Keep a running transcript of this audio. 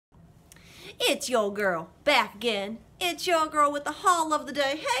It's your girl back again. It's your girl with the haul of the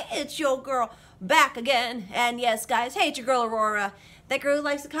day. Hey, it's your girl back again. And yes, guys, hey, it's your girl Aurora, that girl who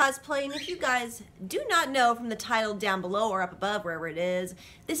likes to cosplay. And if you guys do not know from the title down below or up above, wherever it is,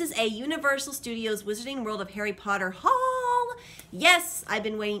 this is a Universal Studios Wizarding World of Harry Potter haul. Yes, I've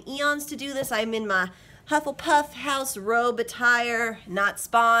been waiting eons to do this. I'm in my Hufflepuff house robe attire, not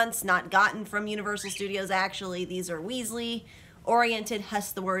spons, not gotten from Universal Studios actually. These are Weasley oriented,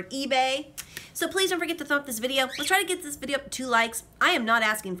 hus the word eBay. So please don't forget to thumb up this video. Let's try to get this video up to 2 likes. I am not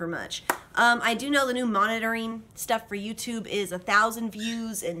asking for much. I do know the new monitoring stuff for YouTube is 1,000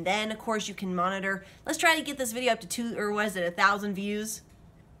 views, and then of course you can monitor. Let's try to get this video up to 1,000 views.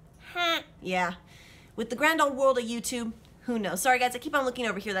 Yeah. With the grand old world of YouTube, who knows? Sorry guys, I keep on looking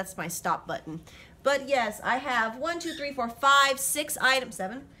over here. That's my stop button. But yes, I have 6 items,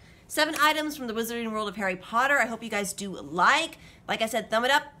 7 items from the Wizarding World of Harry Potter. I hope you guys do like I said, thumb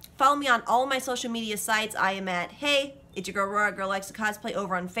it up. Follow me on all my social media sites. I am at, hey, it's your girl Aurora, girl likes to cosplay,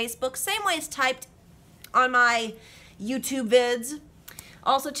 over on Facebook. Same way it's typed on my YouTube vids.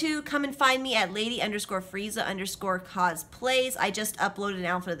 Also, too, come and find me at lady_frieza_cosplays. I just uploaded an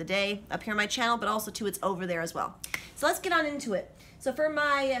outfit of the day up here on my channel, but also, too, it's over there as well. So let's get on into it. So for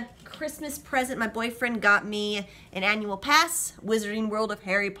my Christmas present, my boyfriend got me an annual pass, Wizarding World of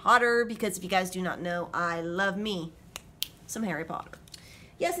Harry Potter, because if you guys do not know, I love me some Harry Potter.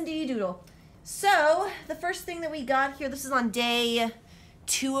 Yes, indeed, doodle. So the first thing that we got here, this is on day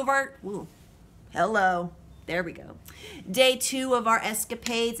 2 of our, hello, there we go. Day 2 of our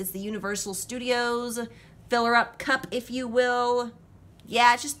escapades. It's the Universal Studios filler up cup, if you will.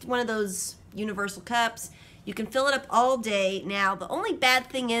 Yeah, it's just one of those Universal cups. You can fill it up all day. Now, the only bad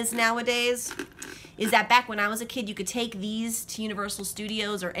thing is nowadays is that back when I was a kid, you could take these to Universal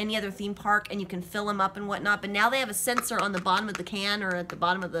Studios or any other theme park and you can fill them up and whatnot. But now they have a sensor on the bottom of the can or at the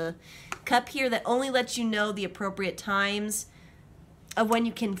bottom of the cup here that only lets you know the appropriate times of when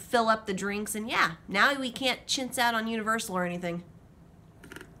you can fill up the drinks. And yeah, now we can't chintz out on Universal or anything.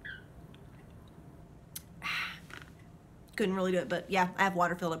 Couldn't really do it, but yeah, I have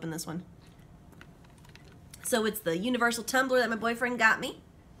water filled up in this one. So it's the Universal tumbler that my boyfriend got me.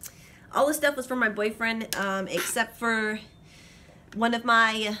 All this stuff was from my boyfriend, except for one of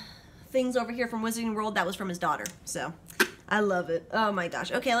my things over here from Wizarding World that was from his daughter. So I love it. Oh my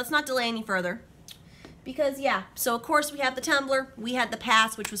gosh. Okay, let's not delay any further. Because yeah, so of course we have the tumbler, we had the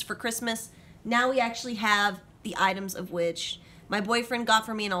pass, which was for Christmas. Now we actually have the items of which my boyfriend got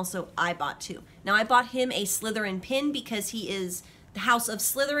for me and also I bought too. Now I bought him a Slytherin pin because he is the House of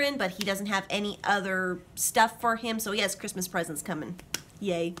Slytherin, but he doesn't have any other stuff for him, so he has Christmas presents coming.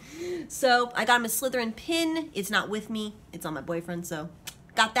 Yay. So I got him a Slytherin pin. It's not with me. It's on my boyfriend, so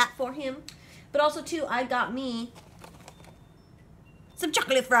got that for him. But also, too, I got me some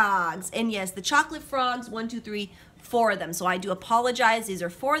chocolate frogs. And yes, the chocolate frogs, 1, 2, 3, 4 of them. So I do apologize. These are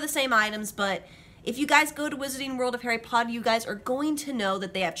 4 of the same items, but if you guys go to Wizarding World of Harry Potter, you guys are going to know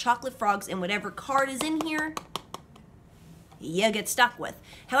that they have chocolate frogs and whatever card is in here, you get stuck with.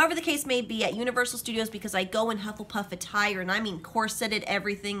 However the case may be, at Universal Studios, because I go in Hufflepuff attire, and I mean corseted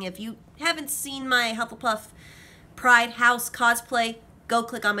everything. If you haven't seen my Hufflepuff Pride House cosplay, go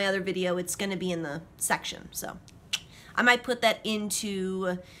click on my other video. It's going to be in the section. So I might put that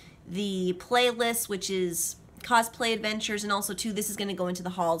into the playlist, which is cosplay adventures, and also too, this is going to go into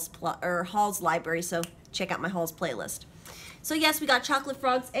the Halls library. So check out my Halls playlist. So yes, we got chocolate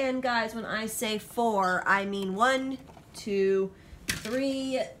frogs, and guys, when I say 4, I mean 1, 2,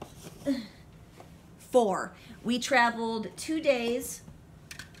 3, 4. We traveled 2 days,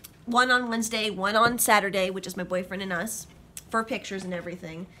 one on Wednesday, one on Saturday, which is my boyfriend and us, for pictures and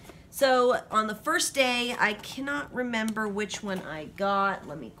everything. So on the first day, I cannot remember which one I got.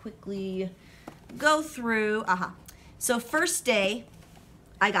 Let me quickly go through. So first day,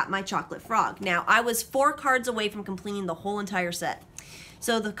 I got my chocolate frog. Now, I was 4 cards away from completing the whole entire set.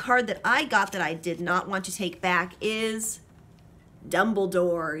 So the card that I got that I did not want to take back is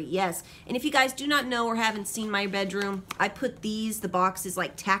Dumbledore. Yes. And if you guys do not know or haven't seen my bedroom, I put the boxes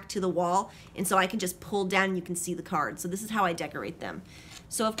like tacked to the wall, and so I can just pull down and you can see the cards. So this is how I decorate them.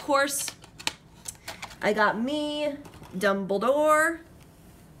 So of course, I got me Dumbledore.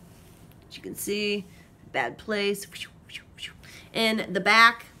 As you can see, bad place. In the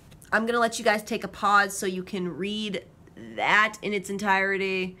back, I'm going to let you guys take a pause so you can read that in its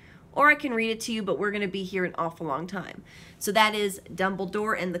entirety, or I can read it to you, but we're going to be here an awful long time. So that is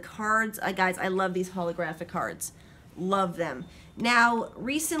Dumbledore, and the cards, guys, I love these holographic cards. Love them. Now,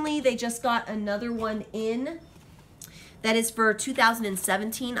 recently they just got another one in that is for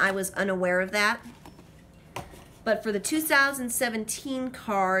 2017. I was unaware of that. But for the 2017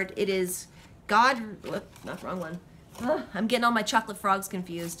 card, it is Whoop, not the wrong one. Ugh, I'm getting all my chocolate frogs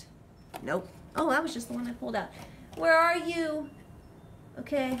confused. Nope. Oh, that was just the one I pulled out. Where are you?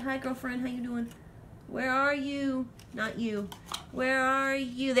 Okay, hi girlfriend, how you doing? Where are you? Not you. Where are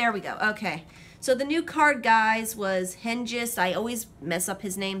you? There we go. Okay. So the new card, guys, was Hengist. I always mess up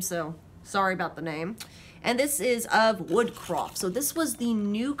his name, so sorry about the name. And this is of Woodcroft. So this was the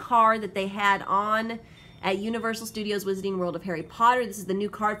new card that they had on at Universal Studios Wizarding World of Harry Potter. This is the new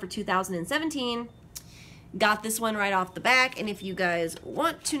card for 2017. Got this one right off the back, and if you guys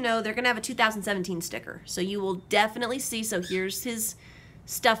want to know, they're going to have a 2017 sticker. So you will definitely see. So here's his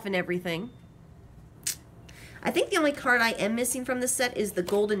stuff and everything. I think the only card I am missing from this set is the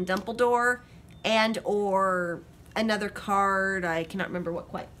Golden Dumbledore and or another card. I cannot remember what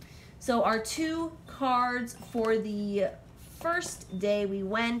quite. So our two cards for the first day we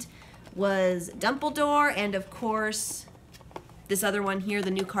went was Dumbledore and, of course, this other one here, the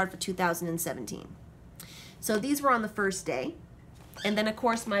new card for 2017. So these were on the first day. And then, of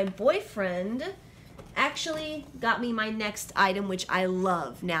course, my boyfriend actually got me my next item, which I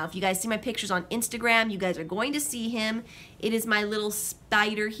love. Now, if you guys see my pictures on Instagram, you guys are going to see him. It is my little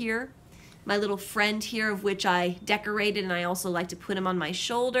spider here, my little friend here, of which I decorated, and I also like to put him on my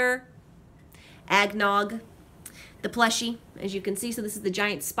shoulder. Agnog, the plushie, as you can see. So this is the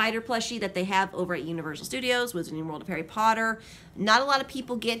giant spider plushie that they have over at Universal Studios, Wizarding World of Harry Potter. Not a lot of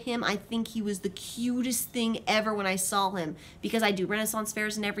people get him. I think he was the cutest thing ever when I saw him, because I do Renaissance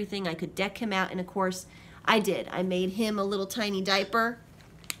fairs and everything. I could deck him out, and of course I did. I made him a little tiny diaper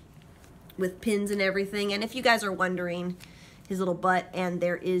with pins and everything. And if you guys are wondering, his little butt, and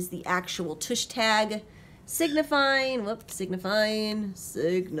there is the actual tush tag signifying, not in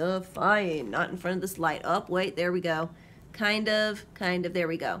front of this light. Oh, wait, there we go. Kind of, there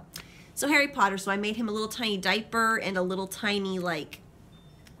we go. So Harry Potter, so I made him a little tiny diaper and a little tiny, like,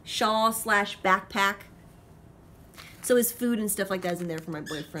 shawl slash backpack. So his food and stuff like that is in there for my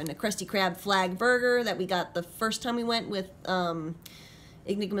boyfriend. A Krusty Krab flag burger that we got the first time we went with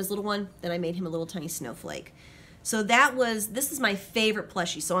Enigma's little one. Then I made him a little tiny snowflake. So this is my favorite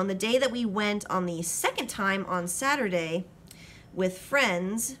plushie. So on the day that we went on the second time on Saturday with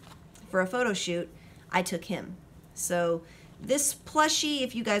friends for a photo shoot, I took him. So this plushie,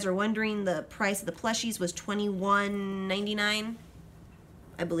 if you guys are wondering, the price of the plushies was $21.99,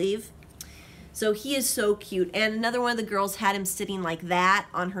 I believe. So he is so cute. And another one of the girls had him sitting like that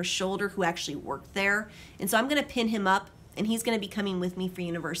on her shoulder, who actually worked there. And so I'm going to pin him up, and he's going to be coming with me for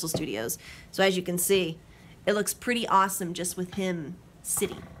Universal Studios. So as you can see, it looks pretty awesome just with him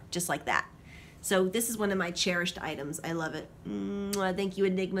sitting, just like that. So this is one of my cherished items. I love it. Thank you,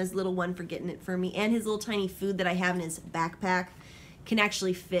 Enigma's little one, for getting it for me. And his little tiny food that I have in his backpack can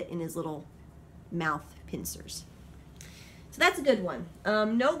actually fit in his little mouth pincers. So that's a good one.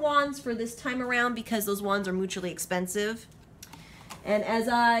 No wands for this time around because those wands are mutually expensive. And as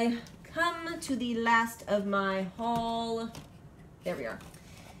I come to the last of my haul, there we are.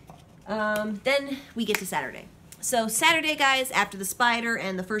 Then we get to Saturday. So Saturday, guys, after the spider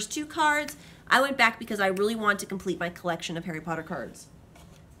and the first two cards, I went back because I really want to complete my collection of Harry Potter cards.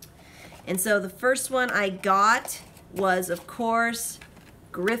 And so the first one I got was, of course,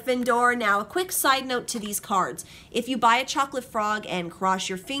 Gryffindor. Now, a quick side note to these cards. If you buy a chocolate frog and cross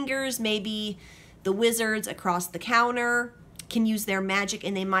your fingers, maybe the wizards across the counter can use their magic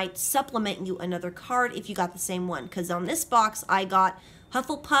and they might supplement you another card if you got the same one. Because on this box, I got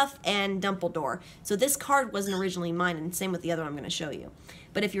Hufflepuff and Dumbledore. So this card wasn't originally mine, and same with the other one I'm going to show you.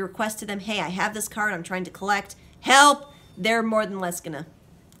 But if you request to them, hey, I have this card, I'm trying to collect, help, they're more than less going to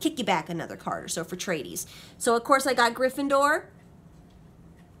kick you back another card or so for tradies. So, of course, I got Gryffindor.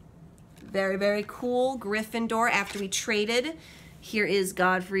 Very, very cool Gryffindor after we traded. Here is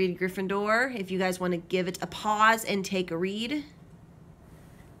Godfrey Gryffindor, if you guys want to give it a pause and take a read.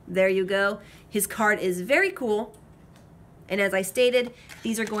 There you go. His card is very cool. And as I stated,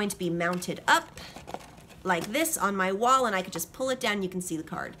 these are going to be mounted up like this on my wall, and I could just pull it down and you can see the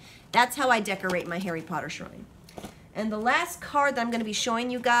card. That's how I decorate my Harry Potter shrine. And the last card that I'm going to be showing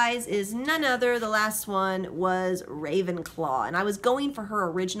you guys is none other. The last one was Ravenclaw. And I was going for her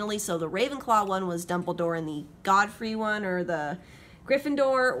originally, so the Ravenclaw one was Dumbledore and the Godfrey one, or the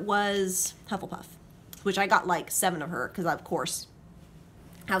Gryffindor, was Hufflepuff, which I got like 7 of her because, of course,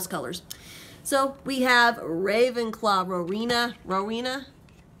 house colors. So we have Ravenclaw, Rowena?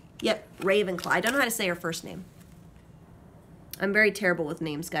 Yep, Ravenclaw. I don't know how to say her first name. I'm very terrible with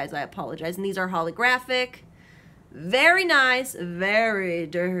names, guys. I apologize. And these are holographic. Very nice. Very,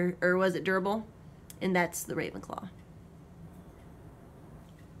 was it durable? And that's the Ravenclaw.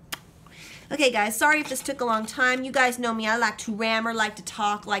 Okay, guys, sorry if this took a long time. You guys know me. I like to rammer, like to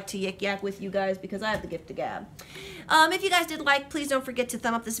talk, like to yik yak with you guys because I have the gift of gab. If you guys did like, please don't forget to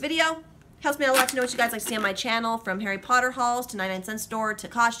thumb up this video. Helps me a lot to know what you guys like to see on my channel, from Harry Potter hauls to 99 Cent Store to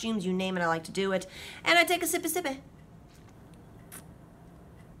costumes, you name it, I like to do it. And I take a sippy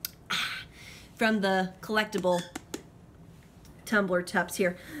from the collectible tumbler tubs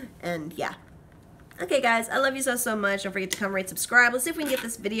here. And yeah. Okay, guys, I love you so much. Don't forget to come rate, subscribe. Let's see if we can get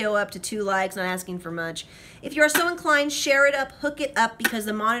this video up to 2 likes, not asking for much. If you are so inclined, share it up, hook it up, because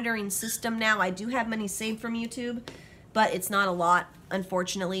the monitoring system now, I do have money saved from YouTube, but it's not a lot,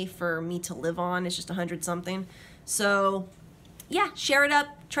 unfortunately, for me to live on. It's just 100 something. So yeah, share it up.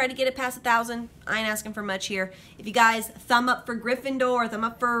 Try to get it past 1,000. I ain't asking for much here. If you guys thumb up for Gryffindor, thumb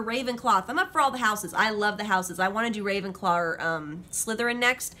up for Ravenclaw, thumb up for all the houses. I love the houses. I want to do Ravenclaw or Slytherin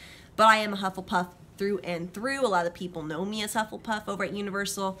next, but I am a Hufflepuff through and through. A lot of people know me as Hufflepuff over at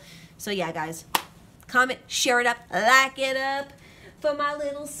Universal. So yeah, guys, comment, share it up, like it up for my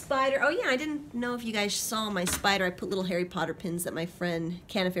little spider. Oh yeah, I didn't know if you guys saw my spider. I put little Harry Potter pins that my friend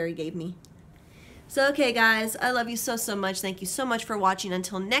Canifairy gave me. So okay, guys, I love you so much. Thank you so much for watching.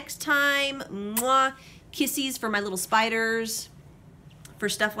 Until next time, mwah. Kissies for my little spiders, for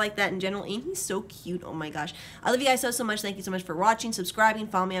stuff like that in general. And he's so cute. Oh my gosh. I love you guys so much. Thank you so much for watching, subscribing,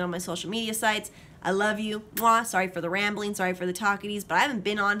 follow me on all my social media sites. I love you. Mwah. Sorry for the rambling. Sorry for the talkities. But I haven't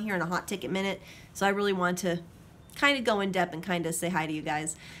been on here in a hot ticket minute, so I really want to kind of go in depth and kind of say hi to you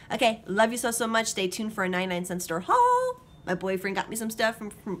guys. Okay, love you so much. Stay tuned for a 99 Cent Store haul. My boyfriend got me some stuff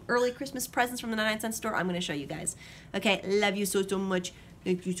from early Christmas presents from the 99 Cent Store. I'm going to show you guys. Okay, love you so much.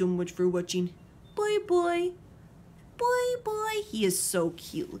 Thank you so much for watching. Bye, bye. Bye, bye. He is so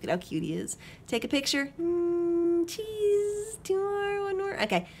cute. Look at how cute he is. Take a picture. Cheese. 2 more, 1 more.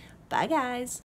 Okay, bye, guys.